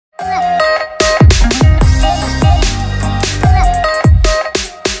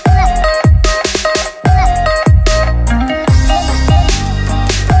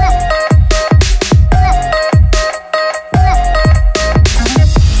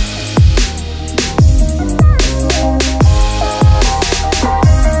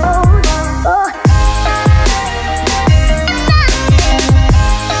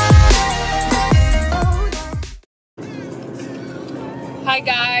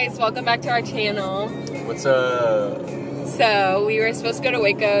guys, welcome back to our channel. What's up? So we were supposed to go to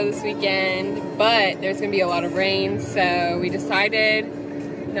Waco this weekend, but there's gonna be a lot of rain, so we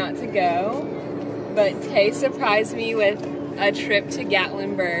decided not to go. But Tay surprised me with a trip to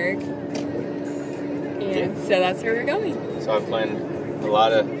Gatlinburg, and so that's where we're going. So I planned a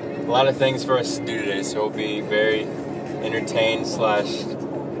lot of things for us to do today, so we'll be very entertained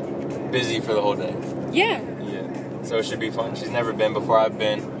 / busy for the whole day. Yeah. So it should be fun. She's never been before. I've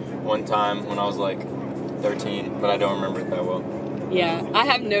been one time when I was like 13, but I don't remember it that well. Yeah, I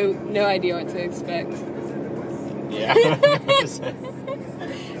have no idea what to expect. Yeah.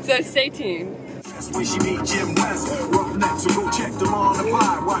 So stay tuned. When she meet Jim West, rough neck, so go check them on the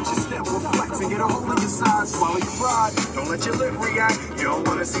vibe. Watch your step, reflex, and get a hold of your side. Swallow your pride, don't let your lip react. You don't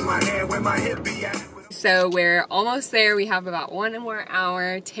want to see my hand where my hip be at. So we're almost there. We have about 1 more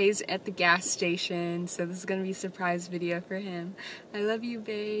hour. Tay's at the gas station, so this is gonna be a surprise video for him. I love you,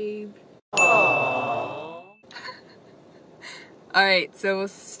 babe. Aww. Alright, so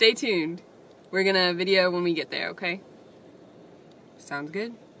stay tuned. We're gonna video when we get there, okay? Sounds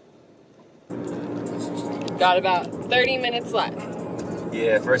good? Got about 30 minutes left.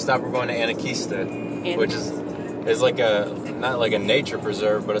 Yeah, first stop we're going to Anakista, which is like not like a nature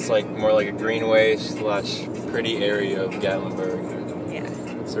preserve, but it's like more like a greenway / pretty area of Gatlinburg. Yeah.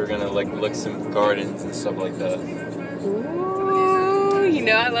 So we're gonna like look some gardens and stuff like that. Ooh, you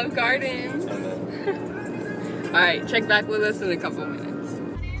know I love gardens. And then Alright, check back with us in a couple minutes.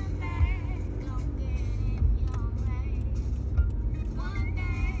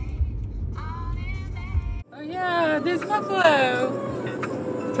 Oh yeah, there's Buffalo.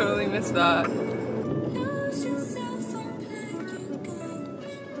 Totally missed that.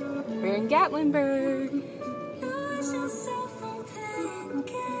 We're in Gatlinburg.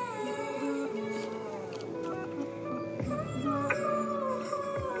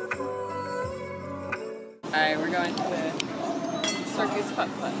 Alright, we're going to the Circus Putt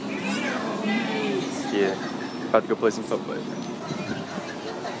Putt. yeah, about to go play some football. Is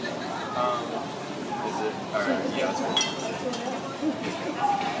it? Alright, yeah, that's right.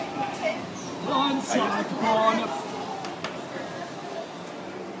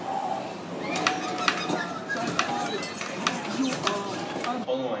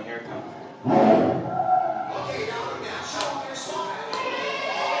 Hold on, here it comes.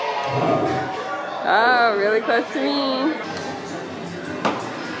 Oh, really close to me.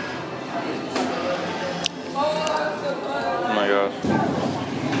 Oh my gosh. Do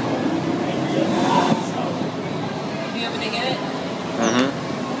you have anything in it? Mm-hmm.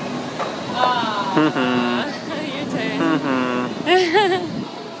 Ah, your turn.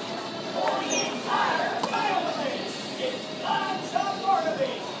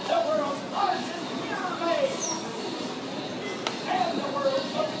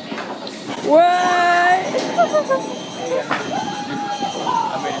 What?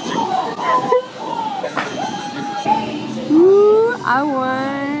 Ooh, I won.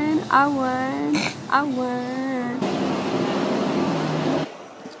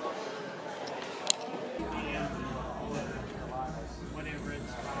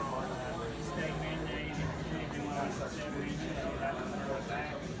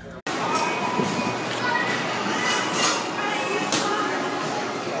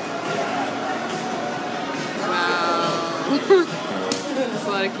 That's a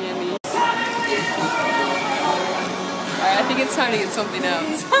lot of candy. Alright, I think it's time to get something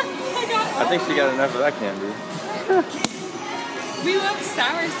else. I think she got enough of that candy. We love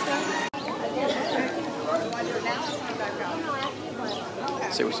sour stuff.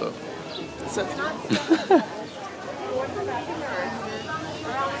 Say what's up. So,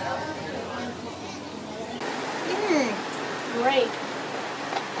 Great.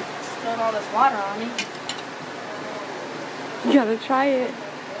 Spilled all this water on me. you gotta try it.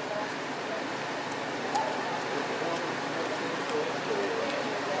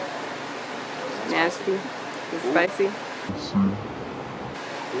 Nasty. It's spicy.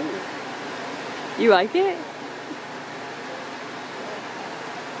 You like it?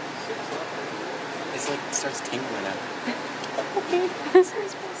 It's like it starts tingling out. Okay.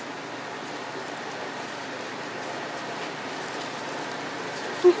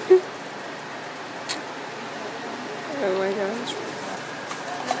 Oh my gosh.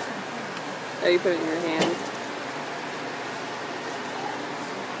 Oh, you put it in your hand.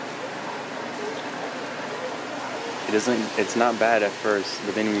 It's not bad at first,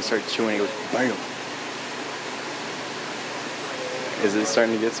 but then when you start chewing, it goes bam. Is it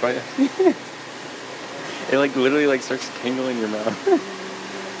starting to get spicy? It like literally like starts tingling in your mouth.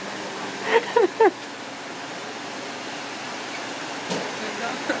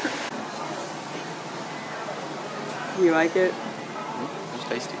 You like it? It's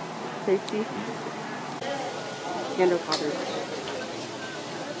tasty. Tasty? Yondo powder.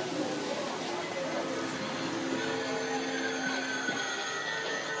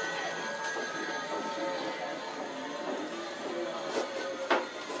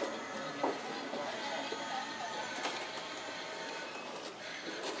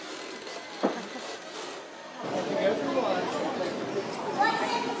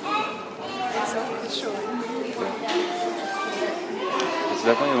 It's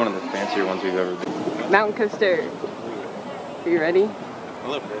definitely one of the fancier ones we've ever been. Mountain coaster. Are you ready? A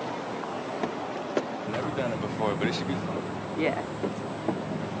little bit. Never done it before, but it should be fun. Yeah.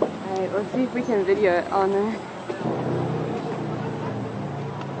 Alright, let's see if we can video it on there.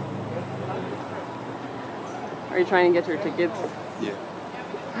 Are you trying to get your tickets? Yeah.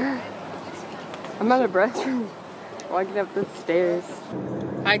 I'm out of breath from walking up the stairs.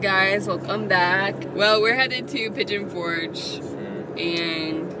 Hi guys, welcome back. Well, we're headed to Pigeon Forge,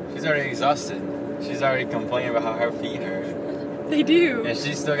 and She's already exhausted. She's already complaining about how her feet hurt. they do. And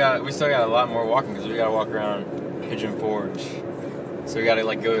we still got a lot more walking because we gotta walk around Pigeon Forge. So we gotta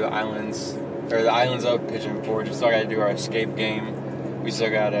like go to the islands of Pigeon Forge. We still gotta do our escape game. We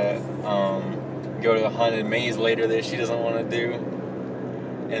still gotta go to the haunted maze later that she doesn't want to do.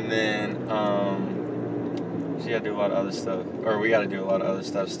 And then she gotta do a lot of other stuff. Or we gotta do a lot of other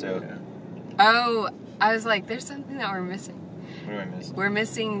stuff still. Yeah. Oh, I was like, there's something that we're missing. What do I miss? We're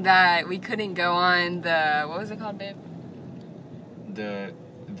missing that we couldn't go on the, what was it called, babe? The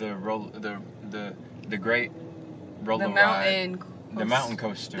great roller ride. The mountain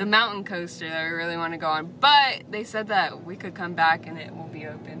coaster. The mountain coaster that we really want to go on. But they said that we could come back and it will be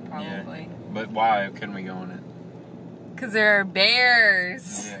open probably. Yeah. But why couldn't we go on it? Because there are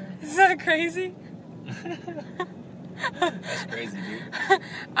bears. Yeah. Is that crazy? That's crazy, dude.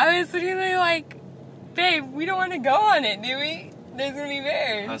 I was literally like, babe, we don't want to go on it, do we? There's going to be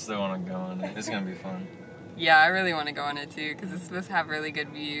bears. I still want to go on it. It's going to be fun. Yeah, I really want to go on it too because it's supposed to have really good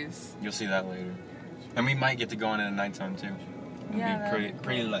views. You'll see that later. And we might get to go on it at nighttime too. It'll Yeah, be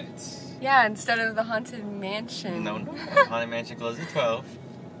pretty lights. Yeah, instead of the Haunted Mansion. No, Haunted Mansion closes at 12.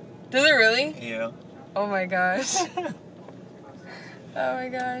 Does it really? Yeah. Oh my gosh. Oh my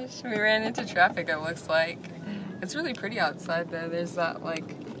gosh. We ran into traffic, it looks like. It's really pretty outside though. There's that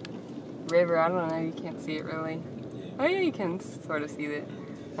like river. I don't know, you can't see it really. Oh yeah, you can sort of see it.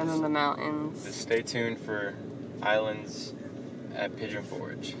 And then the mountains. Just stay tuned for islands at Pigeon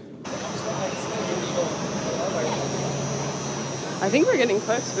Forge. I think we're getting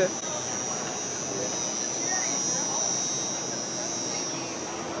close, but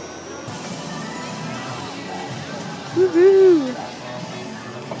woohoo!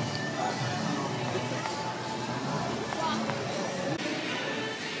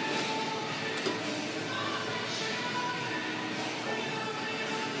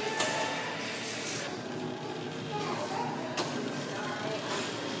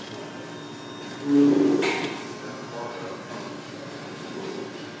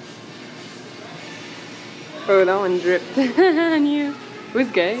 Oh, that one dripped on you. It was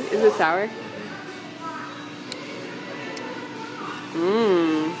good. Is it sour?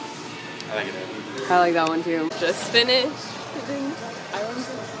 Mmm. I like it. I like that one too. Just finished hitting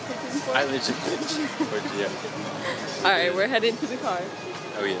Islands of Pigeon Forge, yeah. Alright, we're headed to the car.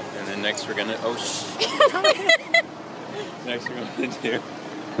 Oh yeah, and then next we're gonna, next we're gonna do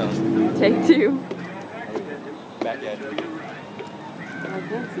Take two. back at it. I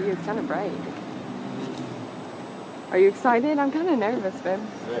can't see, it's kind of bright. Are you excited? I'm kind of nervous, babe.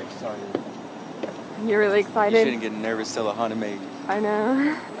 Very excited. You're really You excited? shouldn't get nervous till a haunted maze. I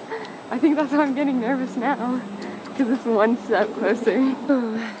know. I think that's why I'm getting nervous now. Because it's one step closer.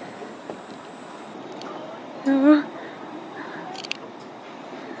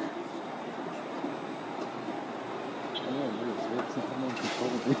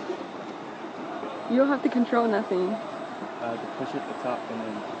 You don't have to control nothing. To push it at the top and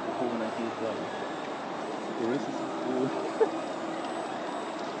then pull when I see it's level. This is cool.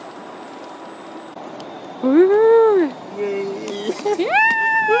 Woo! Yay! Yeah!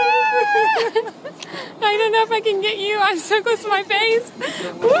 I don't know if I can get you. I'm so close to my face.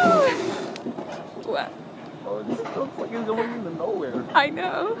 Woo! What? Oh, this looks like it's going into nowhere. I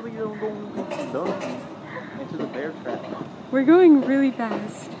know. I think it's going into the bear trap. We're going really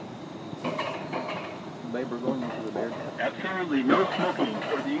fast. Babe, we're going into the bear trap. Absolutely no smoking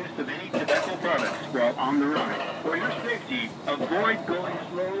or the use of any tobacco products while on the ride. For your safety, avoid going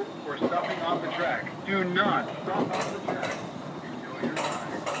slow or stopping off the track. Do not stop off the track. Enjoy your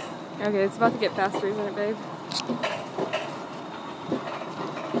ride. Okay, it's about to get faster, isn't it, babe?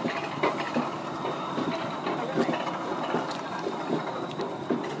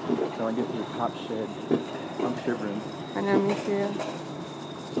 top shed. I'm shivering. I know, me too.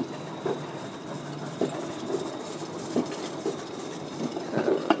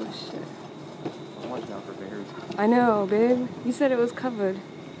 Oh, shit. I'm watching out for bears. I know, babe. You said it was covered.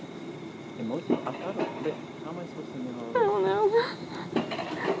 And most of, I thought, how am I supposed to know? I don't know.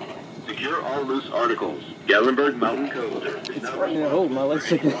 Secure all loose articles. Gatlinburg Mountain Coaster. It's starting to hold, my leg's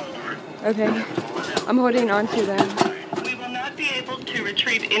shaking. Okay. I'm holding on to them. We will not be able to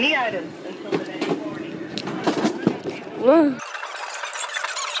retrieve any items until the next morning. Whoa.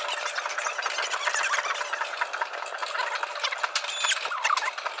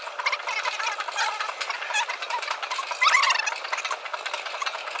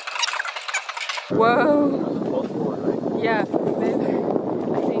 Whoa. Both forward, right? Yeah, babe.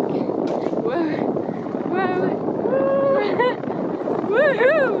 I think. Whoa. Whoa.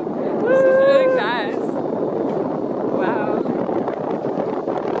 Woohoo! This is really fast. Wow.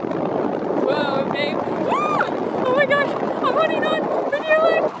 Whoa, babe. Woo! Oh my gosh! I'm holding on for dear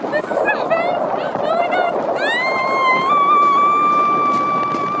life! This is so fast! Oh my gosh!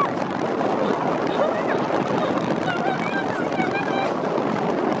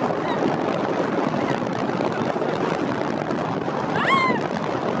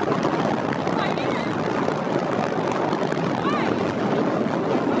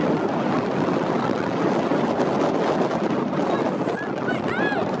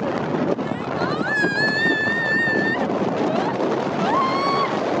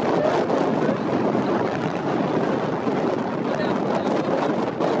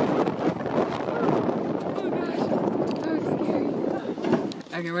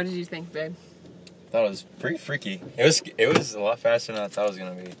 Okay, what did you think, babe? I thought it was pretty freaky. It was a lot faster than I thought it was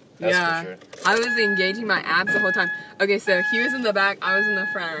gonna be. That's yeah, for sure. I was engaging my abs the whole time. Okay, so he was in the back, I was in the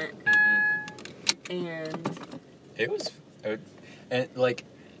front, and It was, and like,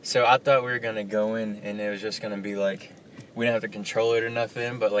 so I thought we were gonna go in and it was just gonna be like, we didn't have to control it or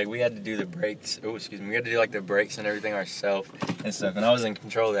nothing, but like we had to do the brakes. Oh, excuse me. We had to do like the brakes and everything ourselves and stuff, and I was in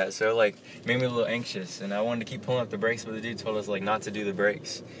control of that, so it like made me a little anxious, and I wanted to keep pulling up the brakes, but the dude told us like not to do the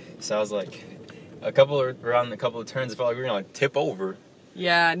brakes. So I was like, around a couple of turns, it felt like we were gonna like tip over.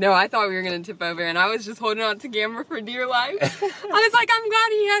 yeah, no, I thought we were gonna tip over, and I was just holding on to camera for dear life. I was like, I'm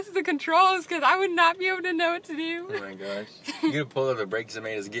glad he has the controls, because I would not be able to know what to do. Oh my gosh. You could pull up the brakes that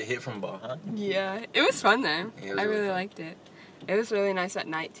made us get hit from behind. Yeah, it was fun though. Yeah, it was I really really fun. liked it. It was really nice at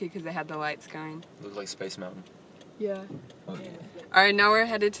night too, because they had the lights going. Looked like Space Mountain. Yeah. Oh yeah. Alright, now we're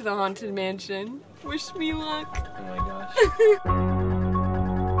headed to the Haunted Mansion. Wish me luck. Oh my gosh.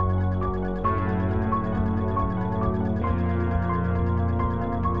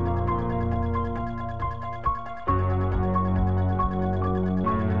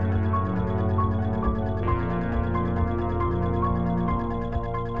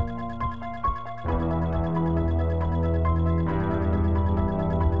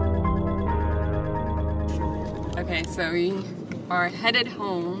 Okay, so we are headed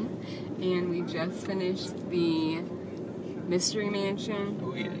home, and we just finished the Mystery Mansion,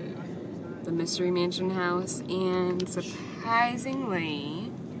 Oh yeah. the Mystery Mansion house, and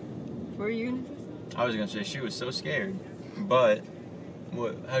surprisingly, what were you gonna say? I was gonna say she was so scared, but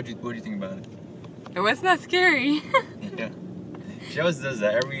what do you think about it? It wasn't that scary. Yeah. She always does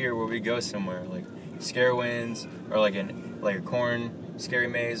that every year where we go somewhere, like scare winds or like a corn scary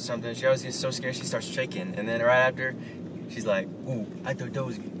maze or something. She always gets so scared she starts shaking, and then right after, she's like, "Ooh, I thought that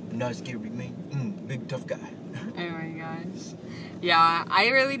was not scary, man. Big tough guy." Oh my gosh. Yeah, I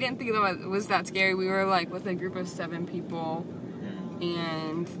really didn't think that was that scary. We were like with a group of 7 people,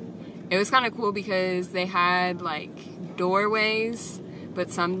 and it was kind of cool because they had like doorways,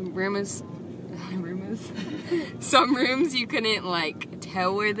 but some rooms you couldn't like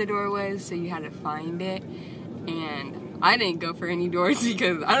tell where the door was, so you had to find it. And I didn't go for any doors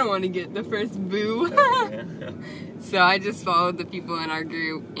because I don't want to get the first boo. So I just followed the people in our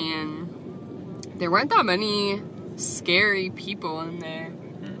group, and there weren't that many scary people in there.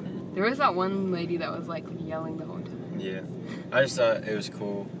 There was that one lady that was like yelling the whole time. Yeah. I just thought it was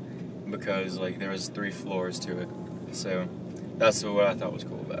cool because like there was 3 floors to it, so that's what I thought was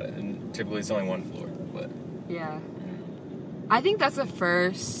cool about it. And typically it's only 1 floor, but yeah. I think that's the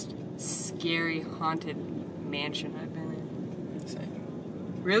first scary haunted mansion I've been in.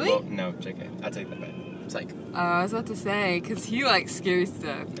 same. Really? Well, no, JK. I take that back. It's like, I was about to say, because he likes scary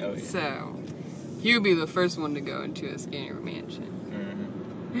stuff. Oh, yeah. So, he would be the first one to go into a scary mansion.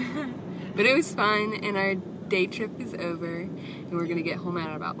 But it was fun, and our day trip is over, and we're going to get home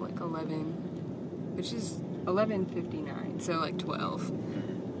at about like 11, which is 11:59, so like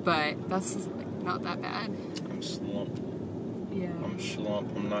 12. But that's like not that bad. I'm slumped. Yeah. I'm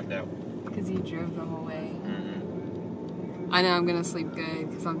slumped. I'm knocked out. Because you drove the whole way. Mm-hmm. I know I'm gonna sleep good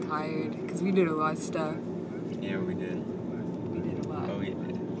because I'm tired. Because we did a lot of stuff. Yeah, we did. We did a lot. Oh, yeah.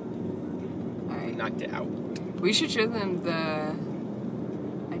 Alright. Knocked it out. We should show them the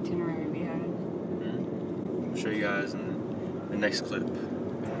itinerary we had. I'll show you guys in the next clip.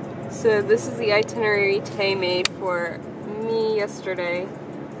 So this is the itinerary Tay made for me yesterday.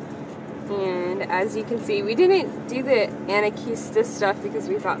 And as you can see, we didn't do the Anakista stuff because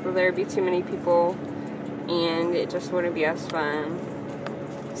we thought that there would be too many people and it just wouldn't be as fun.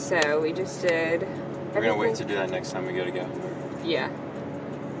 So we just did everything. We're gonna wait to do that next time we go to Gatlinburg. Yeah.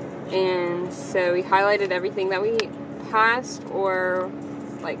 And so we highlighted everything that we passed or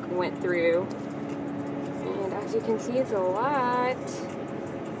like went through. And as you can see, it's a lot.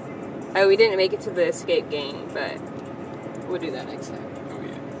 Oh, we didn't make it to the escape game, but we'll do that next time. Oh,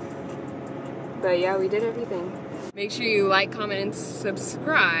 yeah. But yeah, we did everything. Make sure you like, comment, and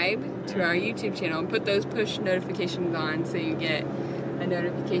subscribe to our YouTube channel and put those push notifications on so you get a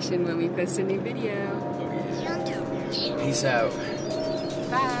notification when we post a new video. Peace out.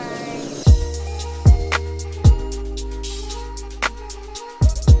 Bye.